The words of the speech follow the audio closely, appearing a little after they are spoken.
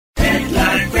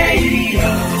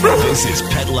This is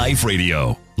Pet Life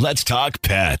Radio. Let's talk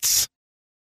pets.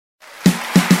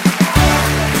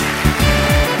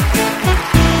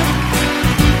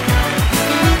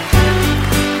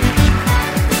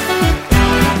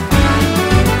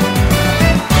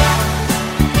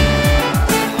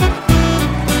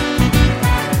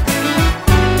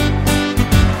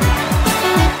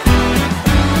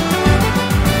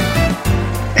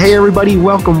 Hey everybody,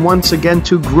 welcome once again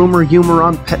to Groomer Humor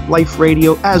on Pet Life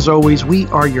Radio. As always, we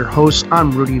are your hosts.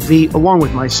 I'm Rudy V, along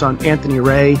with my son, Anthony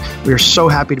Ray. We are so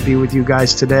happy to be with you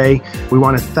guys today. We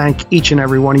want to thank each and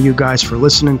every one of you guys for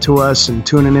listening to us and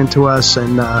tuning into us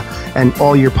and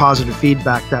all your positive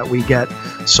feedback that we get.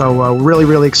 So we're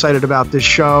really excited about this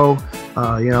show.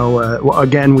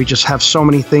 Again, we just have so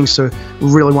many things to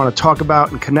really want to talk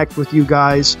about and connect with you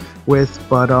guys with.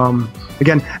 But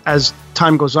again, as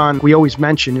time goes on, we always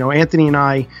mention, Anthony and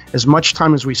I, as much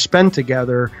time as we spend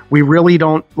together, we really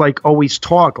don't always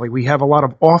talk. We have a lot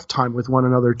of off time with one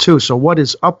another too. So what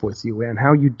is up with you, Ann?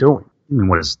 How are you doing? I mean,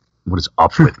 what is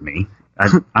up with me?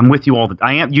 I'm with you all the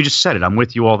time. You just said it. I'm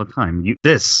with you all the time.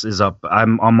 This is up.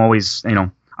 I'm always,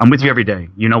 I'm with you every day.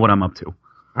 You know what I'm up to.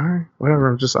 All right,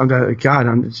 whatever.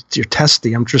 You're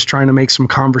testy. I'm just trying to make some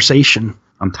conversation.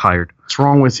 I'm tired. What's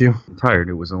wrong with you? I'm tired.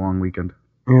 It was a long weekend.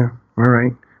 Yeah. All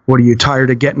right. What, are you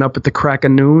tired of getting up at the crack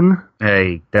of noon?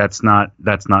 Hey, that's not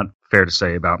fair to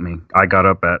say about me. I got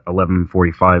up at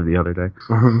 11:45 the other day.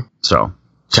 Mm-hmm. So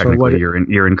technically,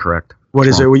 you're incorrect. What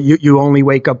is it? You only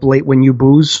wake up late when you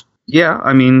booze? Yeah,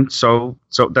 I mean, so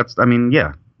that's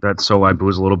so I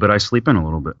booze a little bit. I sleep in a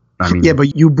little bit. I mean, yeah,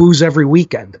 but you booze every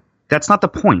weekend. That's not the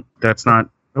point. That's not.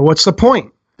 What's the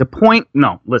point? The point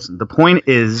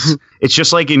is, it's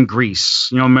just like in Greece.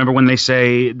 Remember when they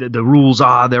say the rules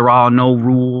are, there are no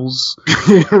rules?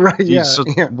 Right, yeah,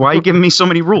 Why are you giving me so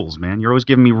many rules, man? You're always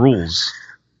giving me rules.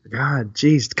 God,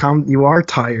 jeez, you are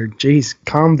tired. Jeez,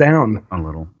 calm down. A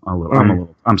little. Right.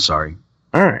 I'm sorry.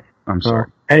 All right. I'm sorry.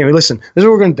 Right. Anyway, listen, this is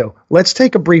what we're going to do. Let's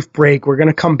take a brief break. We're going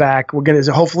to come back. We're going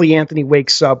to, hopefully Anthony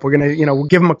wakes up. We're going to, we'll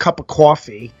give him a cup of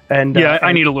coffee. And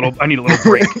I need a little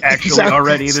break, actually,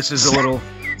 already. This is a little...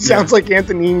 Sounds like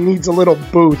Anthony needs a little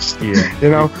boost,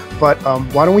 But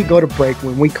why don't we go to break?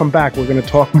 When we come back, we're going to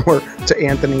talk more to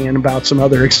Anthony and about some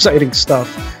other exciting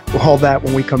stuff. We'll hold that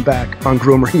when we come back on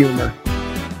Groomer Humor.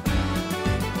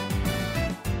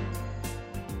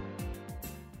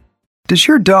 Does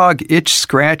your dog itch,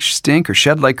 scratch, stink, or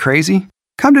shed like crazy?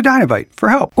 Come to Dinovite for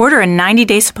help. Order a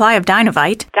 90-day supply of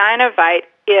Dinovite. Dinovite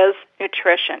is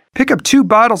nutrition. Pick up 2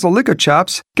 bottles of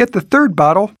LicoChops. Get the 3rd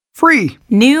bottle free.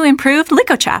 New improved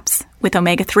LicoChops with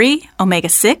omega-3,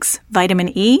 omega-6,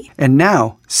 vitamin E. And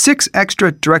now, 6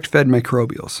 extra direct-fed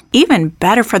microbials. Even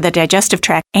better for the digestive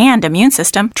tract and immune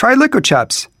system. Try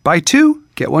LicoChops. Buy 2,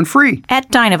 get 1 free.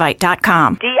 At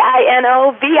Dinovite.com.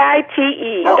 DINOVITE.com.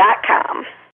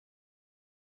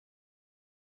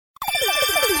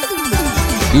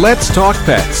 Let's Talk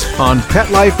Pets on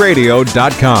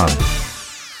PetLifeRadio.com.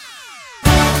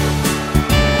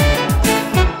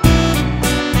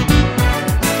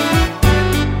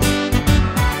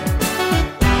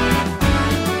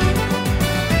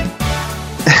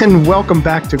 And welcome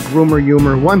back to Groomer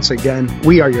Humor. Once again,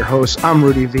 we are your hosts. I'm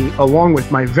Rudy V, along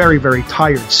with my very, very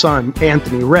tired son,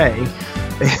 Anthony Ray.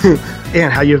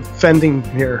 And how you fending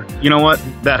here? You know what?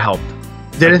 That helped.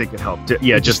 I think it helped.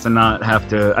 Yeah, just to not have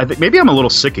to. I think maybe I'm a little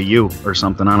sick of you or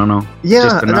something. I don't know.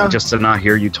 Yeah, just to not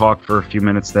hear you talk for a few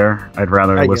minutes there. I'd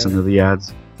rather listen to the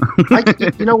ads.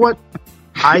 You know what?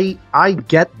 I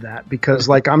get that because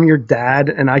I'm your dad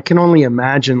and I can only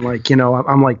imagine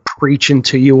I'm preaching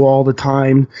to you all the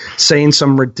time, saying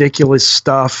some ridiculous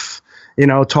stuff,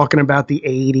 talking about the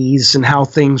 80s and how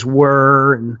things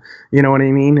were and you know what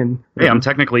I mean? And hey, I'm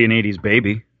technically an 80s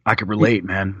baby. I could relate,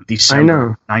 man. December, I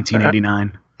know.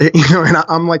 1989. And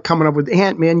I'm coming up with,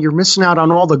 Ant, man, you're missing out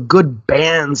on all the good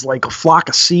bands like A Flock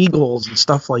of Seagulls and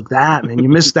stuff like that, man. You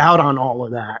missed out on all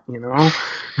of that,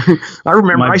 I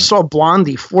remember I saw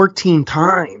Blondie 14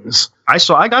 times. I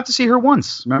got to see her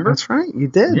once, remember? That's right, you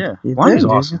did. Yeah, Blondie's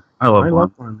awesome. I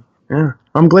love Blondie. Yeah,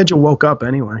 I'm glad you woke up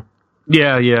anyway.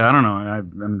 Yeah, I don't know. I've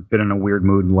been in a weird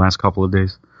mood in the last couple of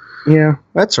days. Yeah,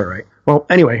 that's all right. Well,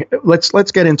 anyway, let's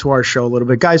get into our show a little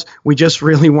bit. Guys, we just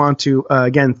really want to,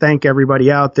 again, thank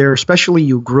everybody out there, especially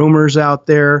you groomers out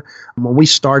there. When we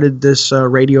started this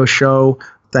radio show,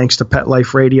 thanks to Pet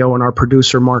Life Radio and our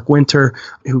producer, Mark Winter,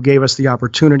 who gave us the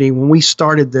opportunity. When we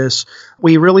started this,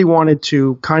 we really wanted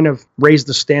to kind of raise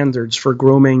the standards for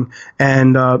grooming.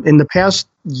 And in the past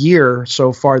year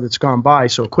so far that's gone by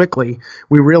so quickly,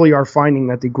 we really are finding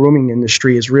that the grooming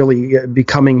industry is really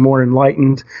becoming more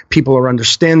enlightened. People are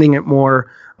understanding it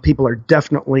more. people are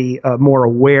definitely more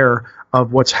aware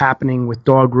of what's happening with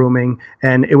dog grooming,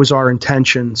 and it was our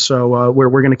intention. So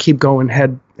we're going to keep going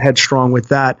headstrong with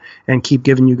that and keep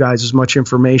giving you guys as much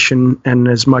information and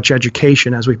as much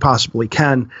education as we possibly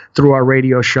can through our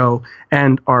radio show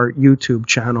and our YouTube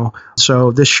channel.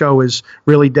 So this show is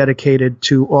really dedicated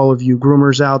to all of you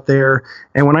groomers out there.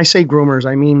 And when I say groomers,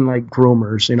 I mean like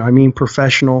groomers, I mean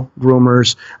professional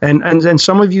groomers and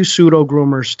some of you pseudo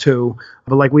groomers too.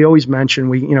 But like we always mention,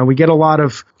 we get a lot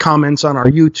of comments on our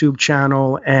YouTube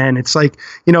channel, and it's like,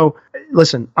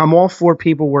 listen, I'm all for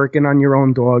people working on your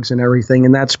own dogs and everything,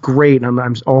 and that's great. I'm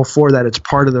all for that. It's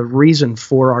part of the reason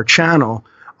for our channel.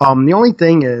 The only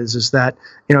thing is that,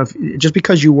 just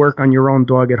because you work on your own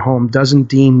dog at home doesn't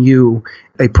deem you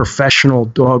a professional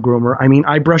dog groomer. I mean,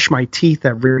 I brush my teeth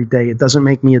every day. It doesn't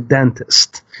make me a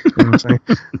dentist. You know what I'm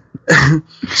saying?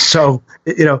 So,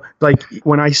 like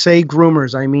when I say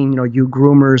groomers, I mean, you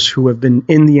groomers who have been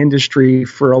in the industry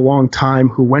for a long time,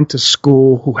 who went to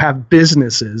school, who have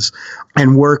businesses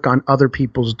and work on other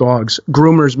people's dogs.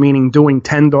 Groomers meaning doing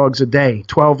 10 dogs a day,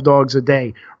 12 dogs a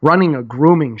day, running a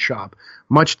grooming shop.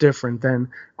 Much different than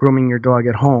grooming your dog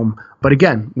at home. But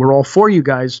again, we're all for you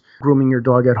guys grooming your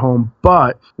dog at home.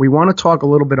 But we want to talk a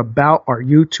little bit about our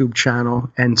YouTube channel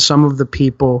and some of the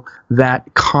people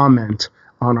that comment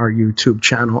on our YouTube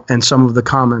channel and some of the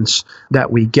comments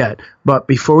that we get. But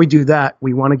before we do that,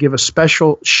 we want to give a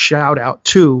special shout out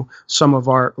to some of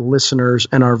our listeners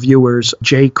and our viewers.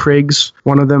 Jay Kriggs,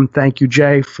 one of them. Thank you,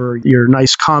 Jay, for your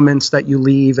nice comments that you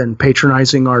leave and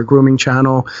patronizing our grooming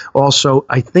channel. Also,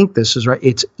 I think this is right.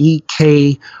 It's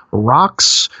EK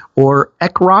Rocks or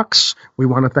Ek Rocks. We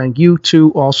want to thank you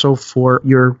too also for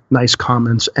your nice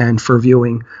comments and for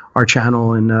viewing our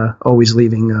channel and always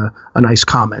leaving a nice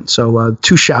comment. So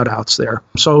 2 shout outs there.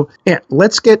 So yeah,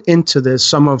 let's get into this,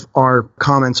 some of our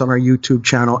comments on our YouTube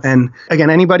channel. And again,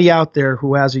 anybody out there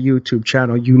who has a YouTube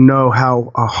channel, you know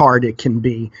how hard it can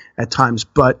be at times.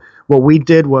 But what we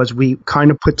did was we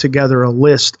kind of put together a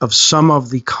list of some of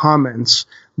the comments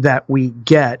that we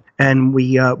get, and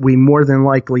we more than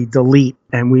likely delete,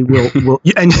 and we will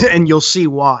and you'll see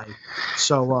why.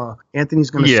 So Anthony's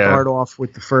going to start off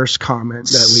with the first comment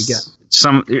that we get.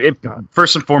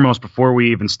 First and foremost, before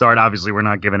we even start, obviously we're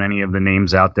not giving any of the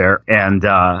names out there, and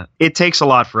it takes a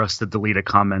lot for us to delete a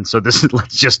comment. So this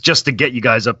is just to get you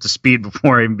guys up to speed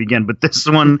before I even begin. But this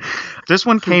one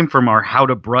came from our How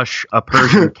to Brush a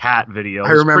Persian Cat video.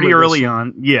 I remember pretty early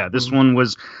on. Yeah, this one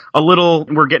was a little.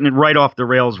 We're getting it right off the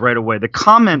rails right away. The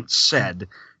comment said,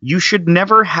 "You should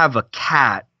never have a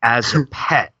cat as a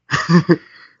pet." ...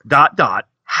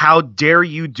 How dare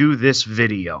you do this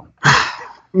video?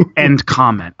 End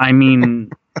comment. I mean,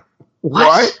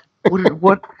 what?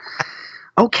 What?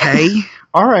 Okay.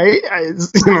 All right.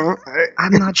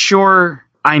 I'm not sure.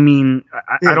 I mean,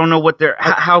 I don't know what they're.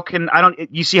 How can I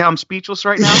don't? You see how I'm speechless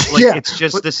right now? Like it's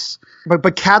just this.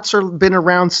 But cats have been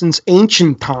around since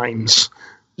ancient times.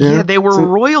 Yeah, they were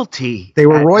royalty. They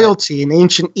were royalty in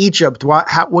ancient Egypt.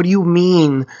 What do you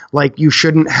mean? Like you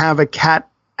shouldn't have a cat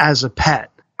as a pet?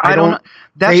 I don't.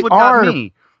 That's what got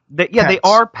me. They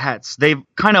are pets. They've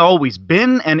kind of always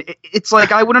been, and it's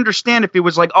like I would understand if it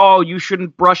was like, oh, you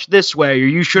shouldn't brush this way or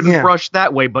you shouldn't brush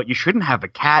that way, but you shouldn't have a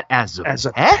cat as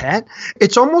a pet.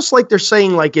 It's almost like they're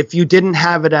saying like if you didn't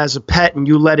have it as a pet and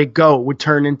you let it go, it would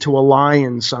turn into a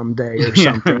lion someday or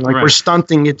something. Like we're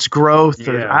stunting its growth.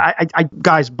 Or,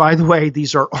 guys, by the way,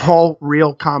 these are all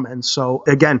real comments. So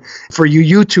again, for you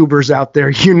YouTubers out there,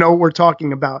 you know what we're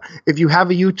talking about. If you have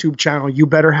a YouTube channel, you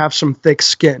better have some thick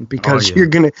skin because you're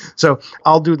gonna. So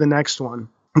I'll do the next one.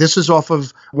 This is off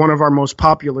of one of our most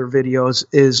popular videos.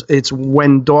 It's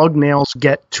when dog nails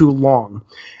get too long.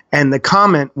 And the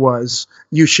comment was,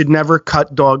 you should never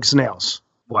cut dog's nails.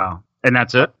 Wow. And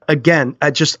that's it? Again,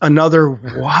 just another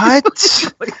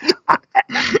what?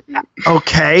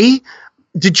 Okay.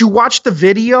 Did you watch the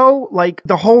video? Like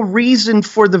the whole reason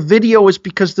for the video is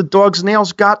because the dog's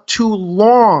nails got too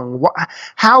long.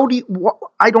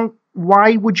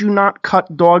 Why would you not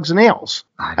cut dog's nails?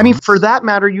 I mean, for that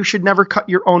matter, you should never cut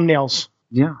your own nails.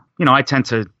 Yeah. I tend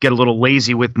to get a little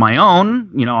lazy with my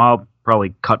own. I'll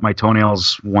probably cut my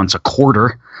toenails once a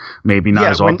quarter. Maybe not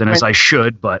as often as I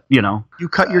should, but, You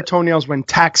cut your toenails when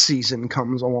tax season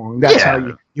comes along. That's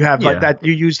how you have like that.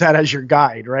 You use that as your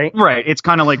guide, right? Right. It's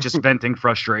kind of like just venting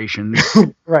frustration.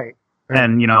 Right.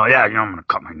 And, I'm going to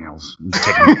cut my nails.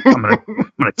 I'm going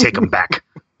to take them back.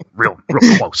 Real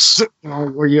close.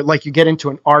 Where you get into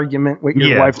an argument with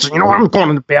your wife. So, I'm going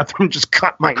to the bathroom, just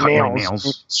cut my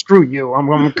nails. Screw you. I'm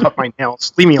going to cut my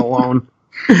nails. Leave me alone.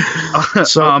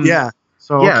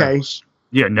 Okay.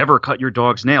 Yeah, never cut your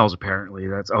dog's nails, apparently.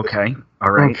 That's okay.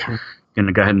 All right. Okay.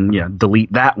 gonna go ahead and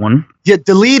delete that one. Yeah,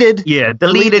 deleted. Yeah,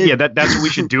 deleted. Yeah, that's what we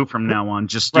should do from now on.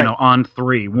 Just Right. On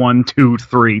 3, 1, 2,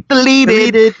 3,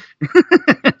 deleted.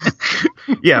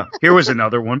 Yeah, here was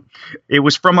another one. It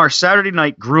was from our Saturday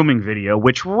night grooming video,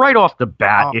 which right off the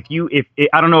bat, if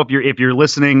I don't know if you're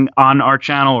listening on our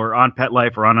channel or on Pet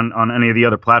Life or on any of the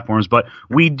other platforms, but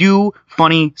we do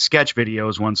funny sketch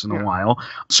videos once in a while.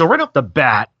 So right off the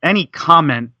bat, any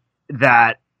comment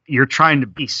that you're trying to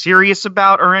be serious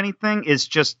about or anything is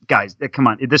just, guys, come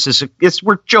on.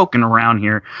 We're joking around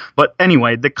here. But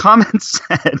anyway, the comment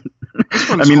said,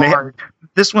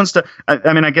 this one's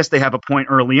I guess they have a point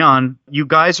early on. You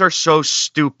guys are so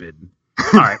stupid.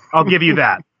 All right, I'll give you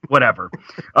that. Whatever.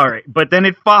 All right. But then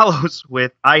it follows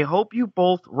with, I hope you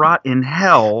both rot in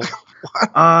hell.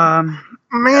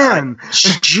 Man,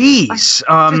 jeez.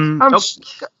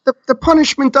 The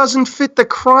punishment doesn't fit the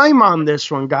crime on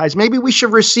this one, guys. Maybe we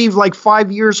should receive like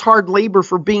 5 years hard labor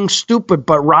for being stupid,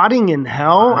 but rotting in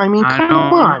hell? I mean,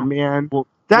 come on, man. Well,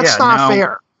 that's not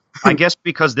fair. I guess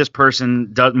because this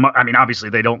person does, obviously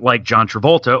they don't like John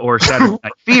Travolta or Saturday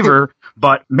Night Fever,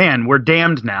 but man, we're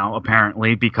damned now,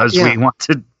 apparently, because we want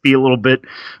to be a little bit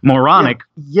moronic.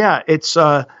 Yeah, it's,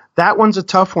 that one's a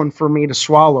tough one for me to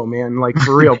swallow, man. Like,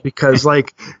 for real, because I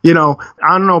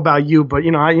don't know about you, but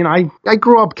I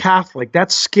grew up Catholic.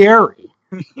 That's scary.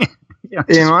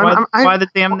 Why the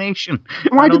damnation?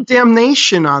 Why the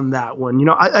damnation on that one?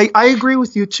 I agree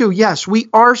with you too. Yes, we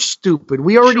are stupid.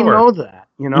 We already know that.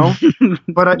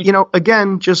 But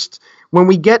again, just when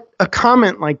we get a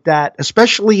comment like that,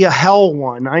 especially a hell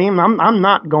one, I'm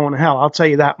not going to hell. I'll tell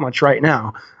you that much right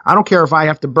now. I don't care if I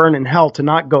have to burn in hell to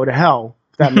not go to hell.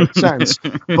 That makes sense.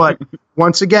 But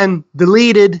once again,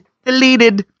 deleted.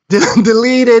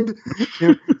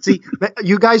 See,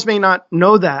 you guys may not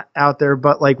know that out there,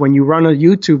 but like when you run a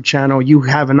YouTube channel, you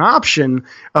have an option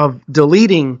of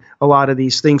deleting a lot of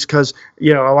these things because,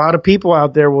 a lot of people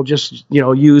out there will just,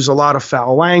 use a lot of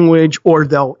foul language or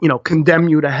they'll, condemn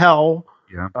you to hell.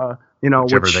 Yeah.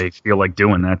 Whichever they feel like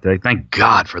doing that day. Thank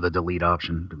God for the delete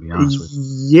option, to be honest with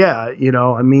you. Yeah,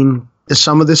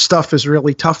 some of this stuff is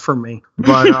really tough for me,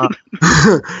 but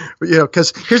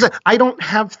because I don't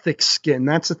have thick skin.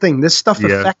 That's the thing. This stuff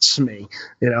affects me,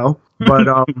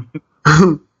 But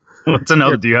what's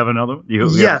another? Do you have another one?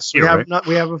 Yes, we have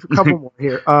a couple more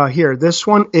here. Here, this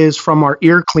one is from our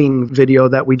ear cleaning video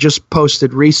that we just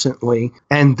posted recently,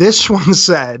 and this one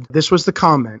said, this was the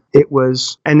comment.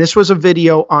 This was a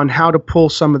video on how to pull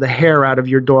some of the hair out of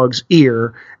your dog's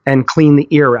ear and clean the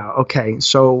ear out. Okay,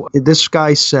 so this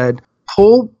guy said,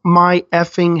 pull my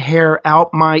effing hair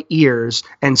out my ears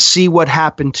and see what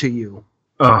happened to you.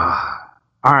 All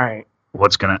right.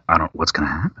 What's gonna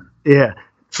happen? Yeah.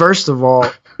 First of all,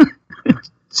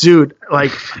 dude,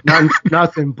 like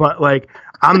nothing, but like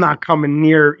I'm not coming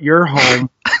near your home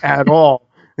at all.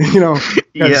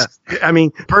 Yeah.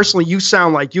 Personally, you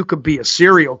sound like you could be a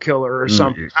serial killer or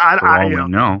something. I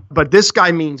don't know. But this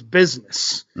guy means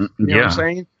business. You know what I'm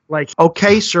saying? Like,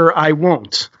 okay, sir, I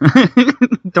won't.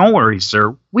 Don't worry,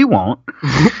 sir. We won't.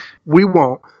 We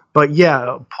won't. But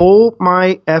yeah, pull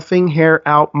my effing hair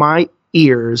out my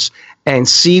ears and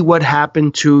see what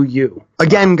happened to you.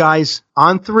 Again, guys,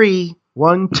 on 3,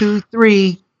 1, 2,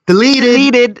 3.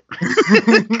 Deleted.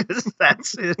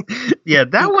 That's it. Yeah,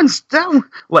 that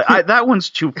one's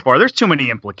too far. There's too many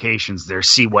implications there.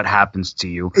 See what happens to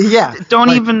you. Yeah.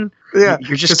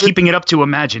 You're just keeping it up to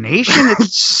imagination.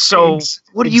 It's so.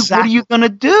 What are you gonna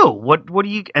do? What do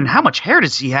you? And how much hair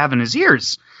does he have in his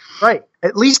ears? Right.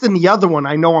 At least in the other one,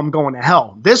 I know I'm going to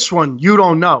hell. This one, you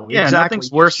don't know. Yeah, exactly.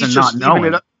 Nothing's worse than not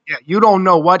knowing. Yeah, you don't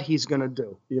know what he's gonna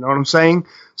do. You know what I'm saying?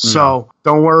 So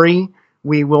don't worry.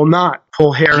 We will not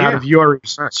pull hair out of your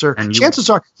ears, sir. And chances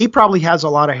are he probably has a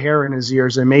lot of hair in his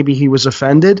ears, and maybe he was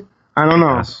offended. I don't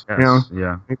know.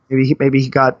 Yeah. Maybe he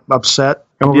got upset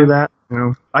over that.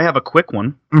 I have a quick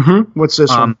one. Mm-hmm. What's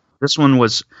this one? This one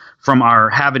was from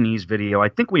our Havanese video. I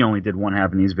think we only did one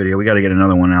Havanese video. We got to get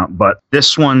another one out. But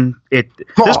this one, this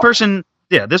person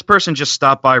just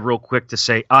stopped by real quick to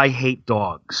say, "I hate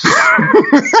dogs."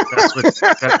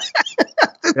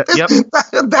 Yep.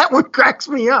 That one cracks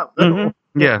me up.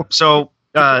 Mm-hmm. Yeah. So,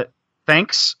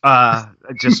 thanks.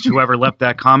 Just whoever left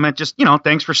that comment, just,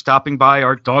 thanks for stopping by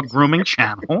our dog grooming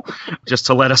channel, just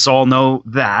to let us all know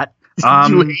that.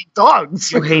 You hate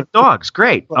dogs. You hate dogs.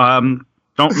 Great.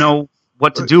 Don't know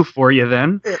what to do for you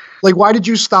then. Like, why did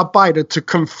you stop by to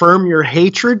confirm your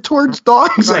hatred towards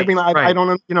dogs? Right, I mean, I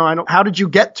don't, how did you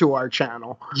get to our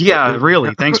channel? Yeah,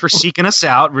 really. Thanks for seeking us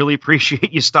out. Really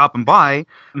appreciate you stopping by.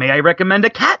 May I recommend a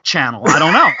cat channel? I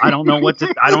don't know. I don't know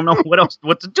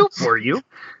what to do for you.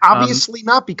 Obviously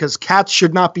not, because cats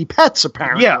should not be pets,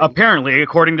 apparently. Yeah, apparently,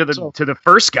 according to the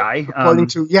first guy.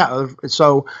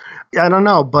 So I don't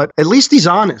know, but at least he's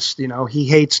honest. He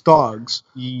hates dogs.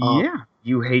 Yeah.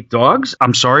 You hate dogs?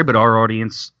 I'm sorry, but our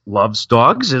audience loves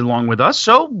dogs along with us.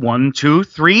 So 1, 2,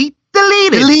 3,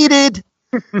 deleted.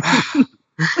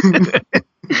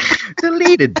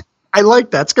 Deleted. I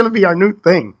like that. It's going to be our new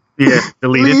thing. Yeah,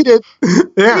 deleted. Yeah.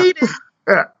 Deleted.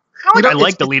 Yeah. I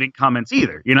like deleting comments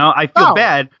either. I feel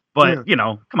bad, but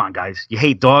come on, guys. You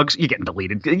hate dogs? You're getting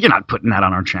deleted. You're not putting that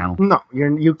on our channel. No,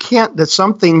 you can't. That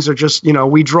some things are just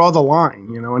we draw the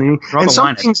line. You know what I mean? And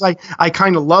some things I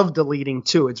kind of love deleting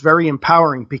too. It's very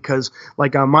empowering because,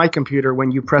 like on my computer,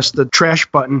 when you press the trash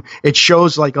button, it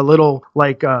shows like a little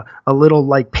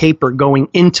paper going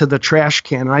into the trash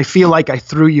can, and I feel like I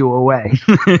threw you away.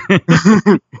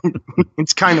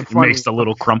 It's kind of funny. It makes a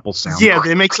little crumple sound. Yeah,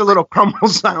 it makes a little crumple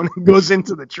sound. It goes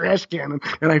into the trash can,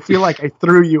 and I feel like I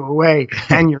threw you away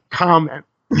and your comment.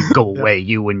 You go away,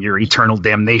 you and your eternal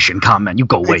damnation comment. You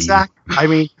go away. Exactly. I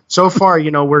mean, so far,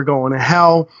 we're going to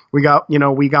hell. We got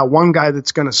one guy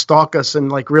that's going to stalk us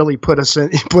and like really put us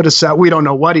out. We don't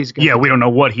know what he's going to do. Yeah, we don't know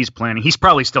what he's planning. He's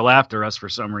probably still after us for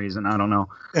some reason. I don't know.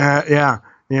 Yeah,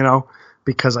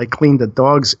 because I cleaned the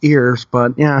dog's ears,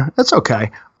 but yeah, that's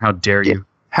okay. How dare you?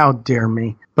 How dare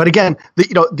me? But again,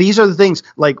 these are the things,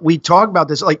 like we talk about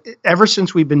this, like ever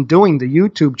since we've been doing the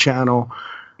YouTube channel,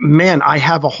 man, I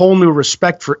have a whole new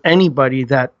respect for anybody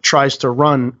that tries to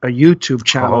run a YouTube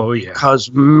channel. Oh, yeah.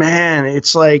 Because, man,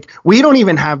 it's like we don't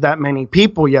even have that many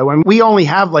people yet. When we only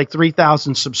have like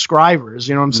 3,000 subscribers.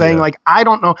 You know what I'm saying? Yeah. Like, I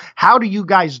don't know. How do you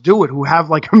guys do it who have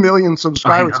like 1 million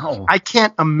subscribers? I know. I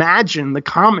can't imagine the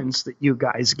comments that you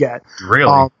guys get.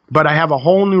 Really? But I have a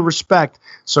whole new respect.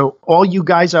 So all you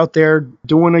guys out there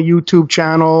doing a YouTube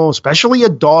channel, especially a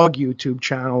dog YouTube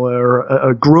channel or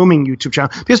a grooming YouTube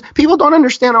channel, because people don't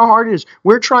understand how hard it is.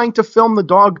 We're trying to film the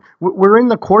dog. We're in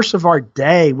the course of our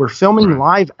day. We're filming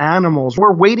live animals.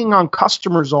 We're waiting on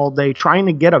customers all day, trying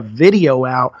to get a video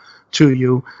out to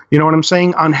you. You know what I'm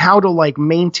saying? On how to like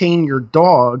maintain your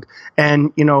dog.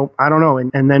 And, I don't know.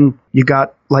 And then you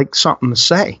got like something to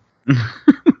say.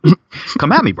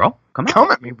 Come at me, bro. Come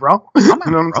at me, bro. You know what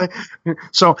I'm saying?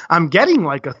 So I'm getting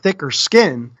like a thicker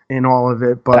skin in all of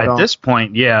it. But at this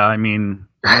point, yeah, I mean,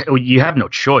 you have no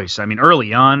choice. I mean,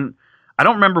 early on, I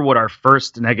don't remember what our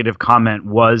first negative comment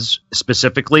was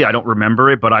specifically. I don't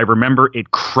remember it, but I remember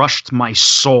it crushed my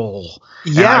soul.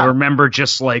 Yeah. And I remember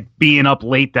just like being up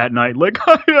late that night, like,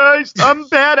 I'm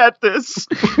bad at this.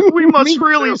 We must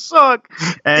really suck.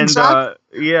 And exactly.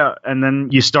 Yeah, and then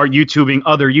you start YouTubing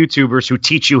other YouTubers who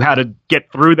teach you how to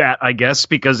get through that, I guess,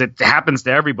 because it happens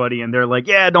to everybody, and they're like,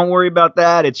 yeah, don't worry about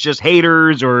that. It's just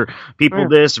haters or people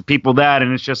this or people that,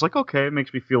 and it's just like, okay, it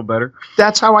makes me feel better.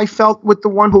 That's how I felt with the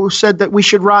one who said that we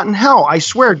should rot in hell. I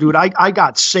swear, dude, I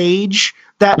got sage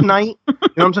that night. You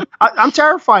know what I'm saying? I'm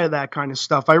terrified of that kind of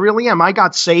stuff. I really am. I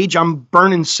got sage. I'm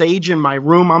burning sage in my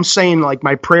room. I'm saying like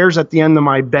my prayers at the end of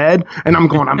my bed, and I'm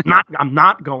going, I'm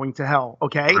not going to hell.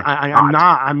 Okay. I'm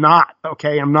not.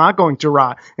 Okay. I'm not going to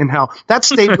rot in hell. That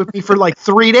stayed with me for like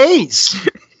 3 days.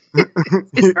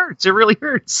 It hurts. It really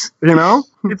hurts.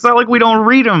 It's not like we don't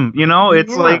read them.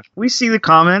 It's like we see the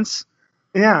comments.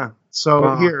 Yeah.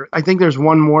 So here, I think there's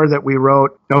one more that we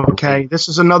wrote. Okay. This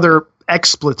is another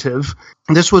expletive.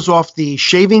 This was off the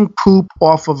shaving poop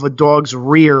off of a dog's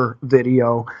rear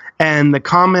video. And the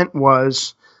comment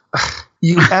was,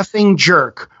 you effing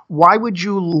jerk. Why would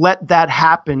you let that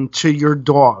happen to your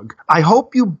dog? I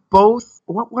hope you both,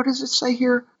 what does it say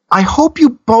here? I hope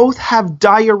you both have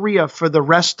diarrhea for the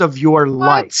rest of your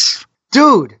life.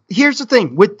 Dude, here's the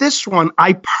thing. With this one,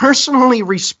 I personally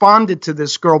responded to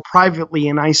this girl privately,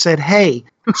 and I said, hey,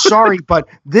 sorry, but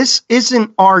this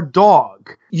isn't our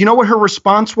dog. You know what her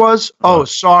response was? Oh,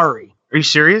 sorry. Are you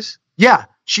serious? Yeah.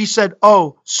 She said,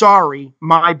 oh, sorry,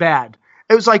 my bad.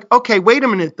 It was like, okay, wait a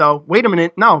minute, though. Wait a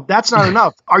minute. No, that's not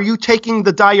enough. Are you taking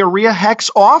the diarrhea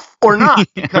hex off or not?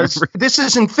 Because this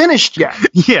isn't finished yet.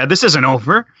 Yeah, this isn't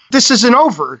over. This isn't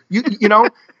over. You know?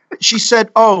 She said,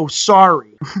 oh,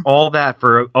 sorry. All that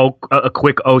for a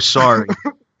quick, oh, sorry.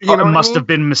 Must have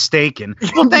been mistaken.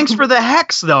 Well, thanks for the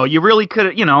hex, though. You really could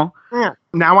have, Yeah.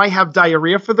 Now I have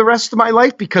diarrhea for the rest of my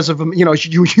life because of,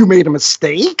 you made a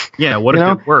mistake. Yeah, what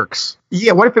if it works?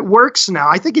 Yeah, what if it works now?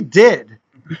 I think it did.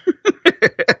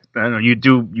 I know you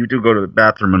do go to the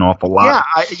bathroom an awful lot. Yeah,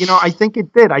 I think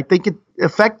it did. I think it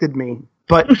affected me.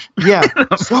 But yeah,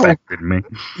 affected me.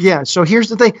 Yeah. So here's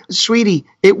the thing, sweetie.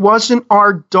 It wasn't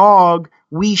our dog.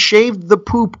 We shaved the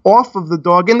poop off of the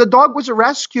dog, and the dog was a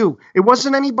rescue. It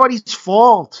wasn't anybody's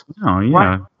fault. Oh yeah.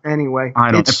 Right? Anyway,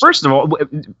 I don't. First of all,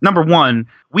 number one,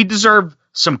 we deserve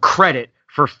some credit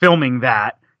for filming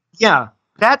that. Yeah,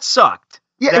 that sucked.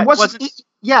 Yeah, that it wasn't.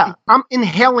 Yeah, I'm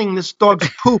inhaling this dog's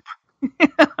poop. I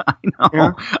know.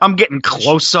 Yeah. I'm getting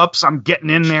close-ups. I'm getting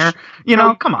in there.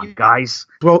 Come on, guys.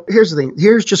 Well, here's the thing.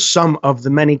 Here's just some of the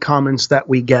many comments that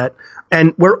we get.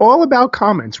 And we're all about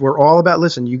comments. We're all about,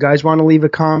 listen, you guys want to leave a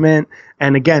comment.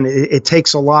 And again, it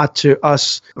takes a lot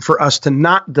for us to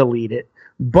not delete it.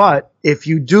 But if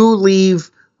you do leave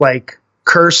like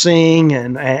cursing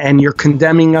and you're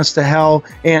condemning us to hell,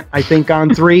 and I think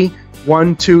on 3,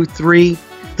 1, 2, 3,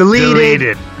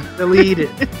 deleted.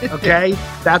 Okay,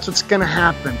 that's what's gonna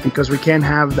happen because we can't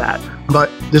have that. But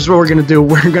this is what we're gonna do.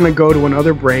 We're gonna go to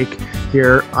another break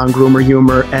here on Groomer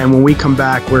Humor, and when we come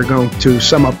back, we're going to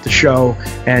sum up the show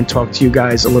and talk to you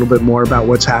guys a little bit more about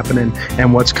what's happening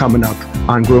and what's coming up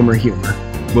on Groomer Humor.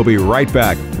 We'll be right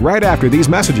back right after these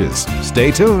messages.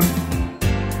 Stay tuned.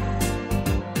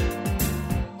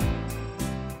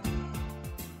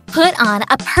 Put on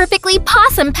a perfectly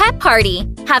pawsome pet party.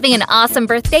 Having an awesome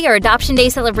birthday or adoption day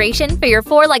celebration for your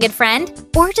four-legged friend?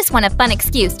 Or just want a fun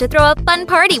excuse to throw a fun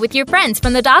party with your friends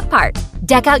from the dog park?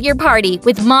 Deck out your party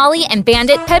with Molly and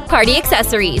Bandit Pet Party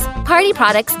accessories. Party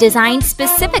products designed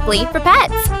specifically for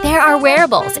pets. There are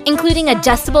wearables, including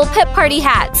adjustable pet party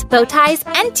hats, bow ties,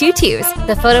 and tutus.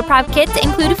 The photo prop kits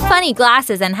include funny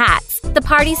glasses and hats. The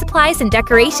party supplies and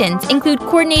decorations include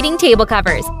coordinating table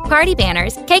covers, party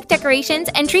banners, cake decorations,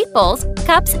 and treat bowls,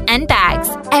 cups, and bags.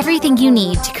 Everything you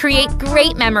need to create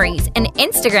great memories and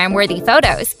Instagram-worthy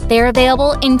photos. They're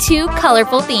available in 2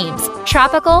 colorful themes,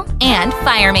 Tropical and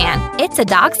Fireman. It's a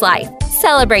dog's life.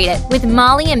 Celebrate it with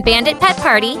Molly and Bandit Pet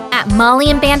Party at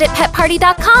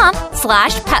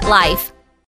mollyandbanditpetparty.com/petlife.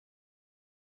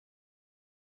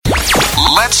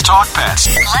 Let's talk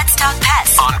pets. Let's talk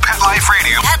pets On Pet Life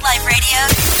Radio. Pet Life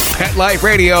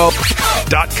Radio.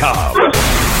 PetLifeRadio.com.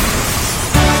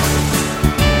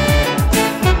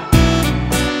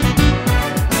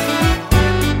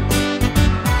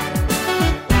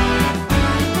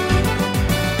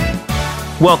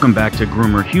 Welcome back to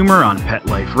Groomer Humor on Pet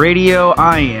Life Radio.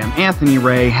 I am Anthony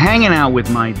Ray, hanging out with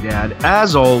my dad,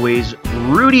 as always,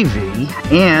 Rudy V.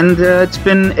 And it's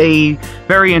been a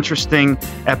very interesting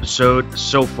episode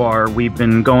so far. We've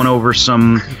been going over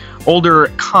some older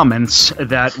comments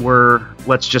that were,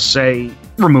 let's just say,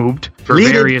 removed for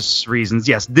various reasons.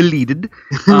 Yes, deleted.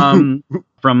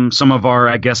 From some of our,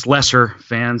 I guess, lesser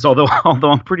fans, although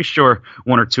I'm pretty sure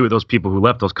 1 or 2 of those people who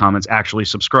left those comments actually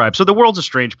subscribe. So the world's a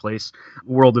strange place.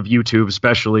 The world of YouTube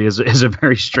especially is a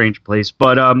very strange place.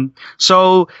 But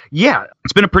so yeah,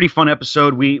 it's been a pretty fun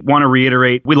episode. We want to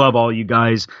reiterate, we love all you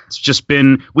guys. It's just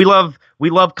been, we love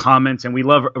comments and we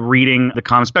love reading the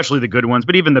comments, especially the good ones,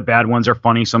 but even the bad ones are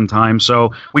funny sometimes. So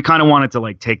we kind of wanted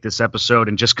to take this episode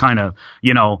and just kind of,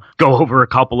 go over a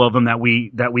couple of them that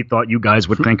we thought you guys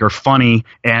would think are funny.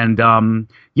 And and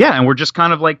we're just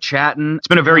kind of chatting. It's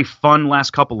been a very fun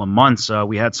last couple of months.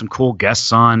 We had some cool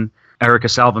guests on. Erica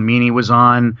Salvamini was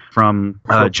on from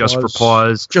Just for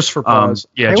Pause. Just for Pause.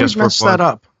 Yeah, I Just for mess Pause. that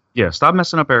up. Yeah, stop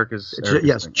messing up Erica's.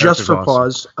 Yes, thing. Just Erica's for awesome.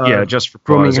 Pause. Yeah, Just for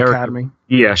Grooming Pause. Academy.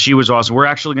 Yeah, she was awesome. We're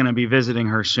actually going to be visiting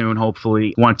her soon.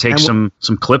 Hopefully, want to take some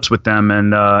clips with them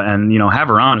and have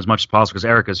her on as much as possible because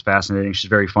Erica's fascinating. She's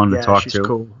very fun to talk to.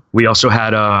 Cool. We also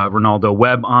had Ronaldo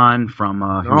Webb on from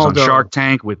he was on Shark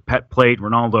Tank with Pet Plate.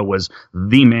 Ronaldo was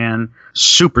the man.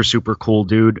 Super, super cool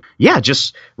dude. Yeah,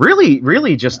 just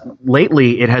really just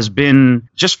lately it has been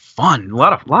just fun. A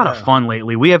lot of fun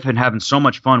lately. We have been having so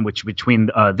much fun between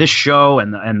this show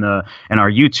and our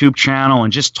YouTube channel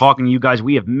and just talking to you guys.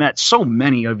 We have met so many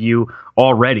of you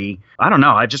already. I don't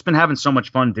know. I've just been having so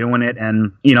much fun doing it.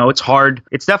 And, it's hard.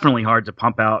 It's definitely hard to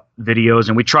pump out videos.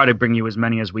 And we try to bring you as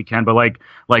many as we can. But like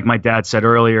my dad said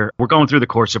earlier, we're going through the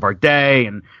course of our day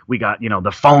and we got,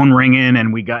 the phone ringing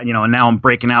and we got, and now I'm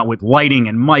breaking out with lighting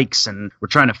and mics and we're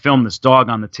trying to film this dog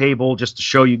on the table just to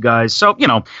show you guys. So,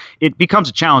 it becomes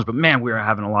a challenge. But, man, we're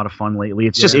having a lot of fun lately.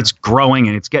 It's just it's growing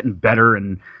and it's getting better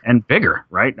and bigger.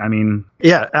 Right. I mean.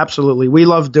 Yeah, absolutely. We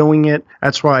love doing it.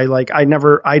 That's why, I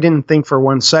I didn't think for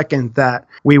 1 second that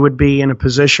we would be in a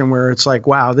position where it's like,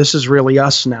 wow, this is really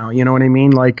us now. You know what I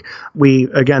mean? Like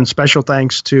again, special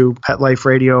thanks to Pet Life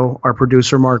Radio, our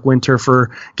producer, Mark Winter,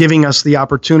 for giving us the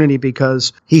opportunity,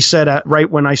 because he said right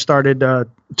when I started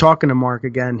talking to Mark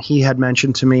again, he had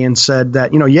mentioned to me and said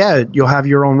that, you'll have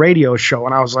your own radio show.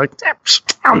 And I was like,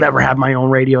 I'll never have my own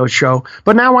radio show.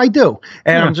 But now I do.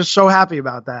 And I'm just so happy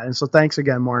about that. And so thanks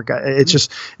again, Mark.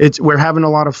 We're having a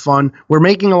lot of fun. We're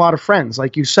making a lot of friends,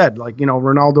 like you said, like,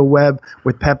 Ronaldo Webb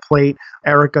with Pet Plate,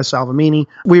 Erica Salvamini.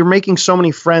 We're making so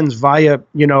many friends via,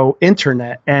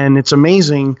 internet. And it's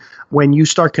amazing when you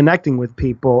start connecting with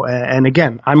people. And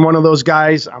again, I'm one of those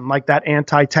guys. I'm like that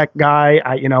anti-tech guy.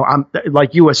 I'm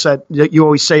like you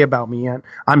always say about me, and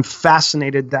I'm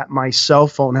fascinated that my cell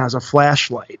phone has a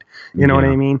flashlight. You know what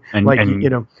I mean?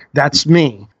 That's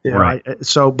me. Right.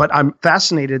 But I'm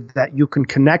fascinated that you can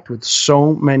connect with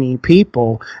so many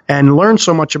people and learn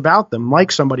so much about them,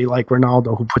 like somebody like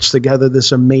Ronaldo, who puts together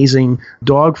this amazing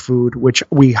dog food, which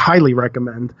we highly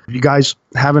recommend. If you guys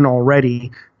haven't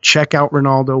already, check out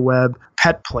Ronaldo Webb,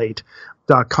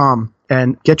 petplate.com,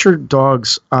 and get your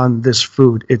dogs on this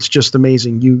food. It's just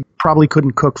amazing. You probably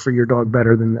couldn't cook for your dog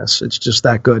better than this. It's just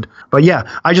that good. But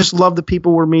yeah, I just love the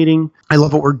people we're meeting. I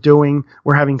love what we're doing.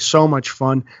 We're having so much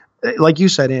fun. Like you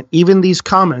said, Ant, even these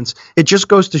comments, it just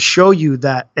goes to show you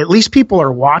that at least people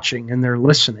are watching and they're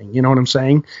listening. You know what I'm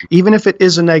saying? Even if it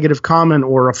is a negative comment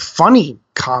or a funny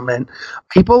comment,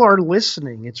 people are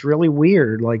listening. It's really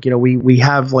weird. Like, we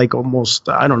have like almost,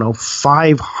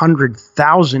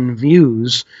 500,000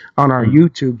 views on our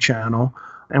YouTube channel.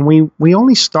 And we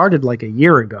only started like a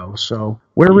year ago. So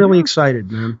we're really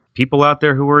excited, man. People out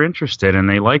there who are interested and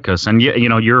they like us. And,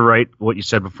 you're right. What you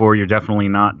said before, you're definitely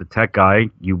not the tech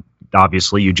guy. You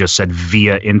just said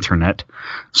via internet.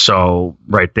 So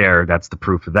right there, that's the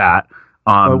proof of that.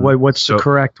 What's the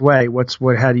correct way?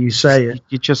 How do you say it?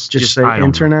 You just say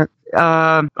internet?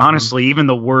 Honestly, even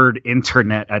the word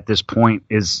internet at this point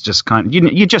is just kind of,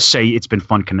 you just say it's been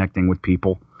fun connecting with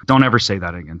people. Don't ever say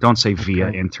that again. Don't say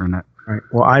via internet. All right.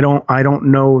 Well, I don't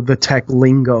know the tech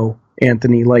lingo,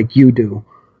 Anthony, like you do.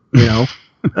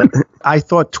 I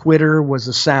thought Twitter was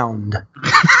a sound.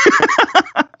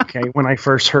 Okay, when I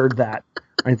first heard that,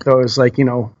 I thought it was like,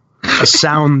 a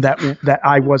sound that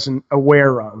I wasn't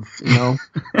aware of,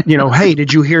 hey,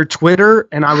 did you hear Twitter?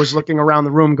 And I was looking around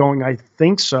the room going, I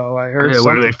think so. I heard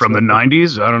what are they, from the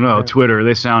 90s? I don't know. Yeah. Twitter,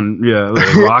 they sound,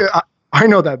 like rock. I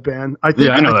know that band. I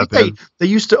know that band. They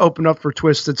used to open up for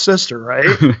Twisted Sister, right?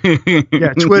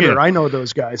 Yeah, Twitter. Yeah. I know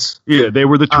those guys. Yeah, they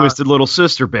were the Twisted Little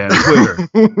Sister band, Twitter.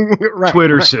 Right,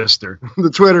 Twitter Sister. The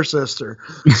Twitter Sister.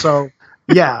 So,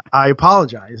 yeah, I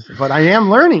apologize, but I am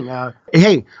learning.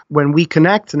 Hey, when we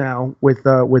connect now with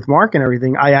Mark and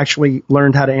everything, I actually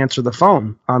learned how to answer the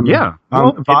phone on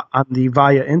the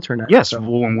via internet. Yes, so.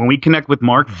 When we connect with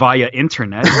Mark via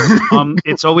internet,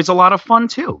 it's always a lot of fun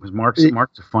too, because Mark's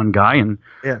a fun guy, and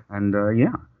yeah.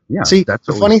 See,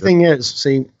 the funny thing is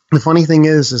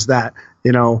that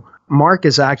Mark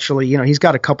is actually he's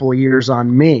got a couple of years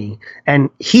on me, and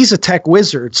he's a tech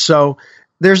wizard, so.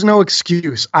 There's no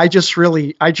excuse. I just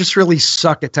really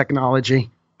suck at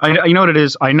technology. You know what it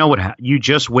is? I know you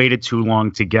just waited too long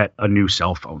to get a new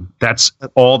cell phone. That's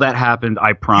all that happened.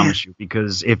 I promise you.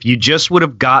 Because if you just would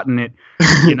have gotten it,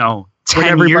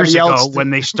 10 years ago when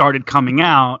they started coming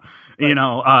out,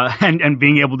 and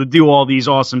being able to do all these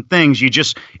awesome things,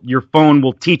 your phone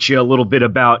will teach you a little bit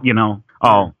about,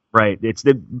 Right.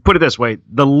 Put it this way.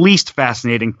 The least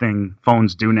fascinating thing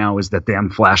phones do now is that damn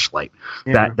flashlight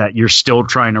that you're still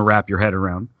trying to wrap your head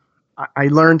around. I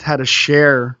learned how to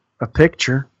share a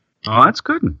picture. Oh, that's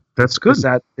good. That's good.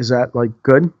 Is that like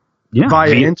good? Yeah.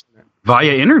 Via internet.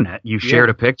 Via internet. You shared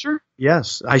a picture?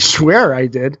 Yes. I swear I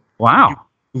did. Wow.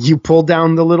 You pull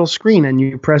down the little screen and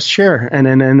you press share, and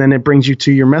then it brings you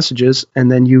to your messages,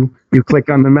 and then you click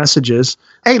on the messages.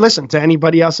 Hey, listen, to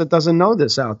anybody else that doesn't know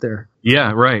this out there.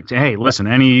 Yeah, right. Hey, listen,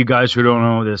 any of you guys who don't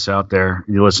know this out there,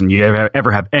 you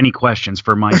ever have any questions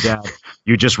for my dad,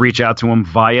 you just reach out to him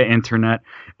via internet,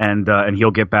 and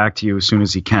he'll get back to you as soon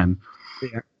as he can.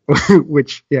 Yeah.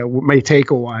 Which may take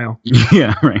a while.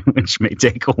 Yeah, right. Which may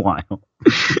take a while.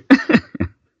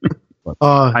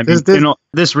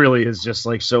 This really is just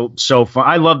like so fun.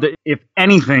 I love that. If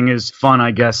anything is fun,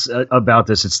 I guess about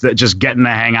this, it's just getting to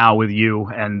hang out with you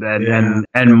and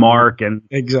Mark, and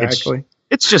exactly.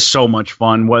 It's just so much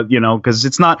fun, because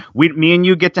it's not me and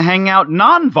you get to hang out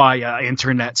via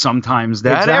internet sometimes.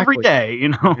 Every day,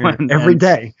 every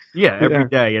day. Yeah, every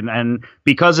day, and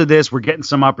because of this, we're getting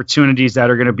some opportunities that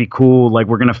are going to be cool. Like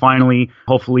we're going to finally,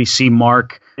 hopefully, see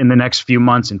Mark in the next few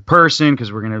months in person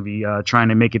because we're going to be trying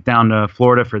to make it down to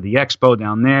Florida for the expo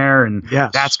down there, and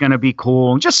that's going to be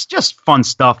cool. Just fun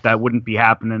stuff that wouldn't be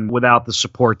happening without the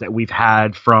support that we've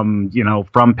had from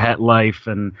Pet Life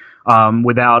and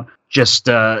without just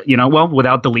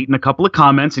without deleting a couple of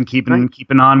comments and keeping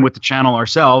on with the channel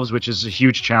ourselves, which is a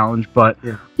huge challenge. But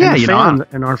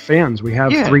and our fans, we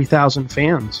have 3,000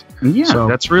 fans. Yeah, so,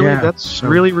 that's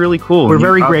really really cool. We're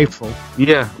very grateful.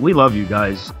 Yeah, we love you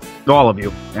guys, all of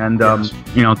you, and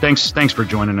thanks for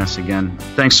joining us again.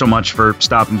 Thanks so much for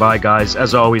stopping by, guys.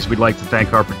 As always, we'd like to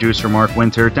thank our producer Mark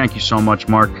Winter. Thank you so much,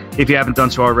 Mark. If you haven't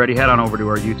done so already, head on over to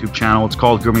our YouTube channel. It's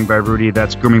called Grooming by Rudy.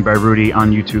 That's Grooming by Rudy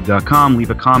on YouTube.com.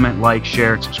 Leave a comment, like,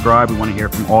 share, subscribe. We want to hear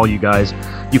from all you guys.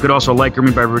 You could also like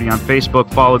Grooming by Rudy on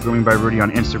Facebook, follow Grooming by Rudy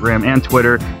on Instagram and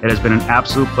Twitter. It has been an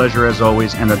absolute pleasure as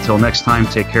always, and until next time,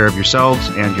 take care of yourselves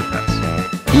and your pets.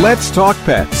 Let's Talk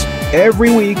Pets,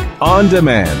 every week on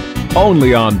demand,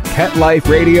 only on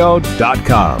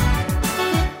PetLifeRadio.com.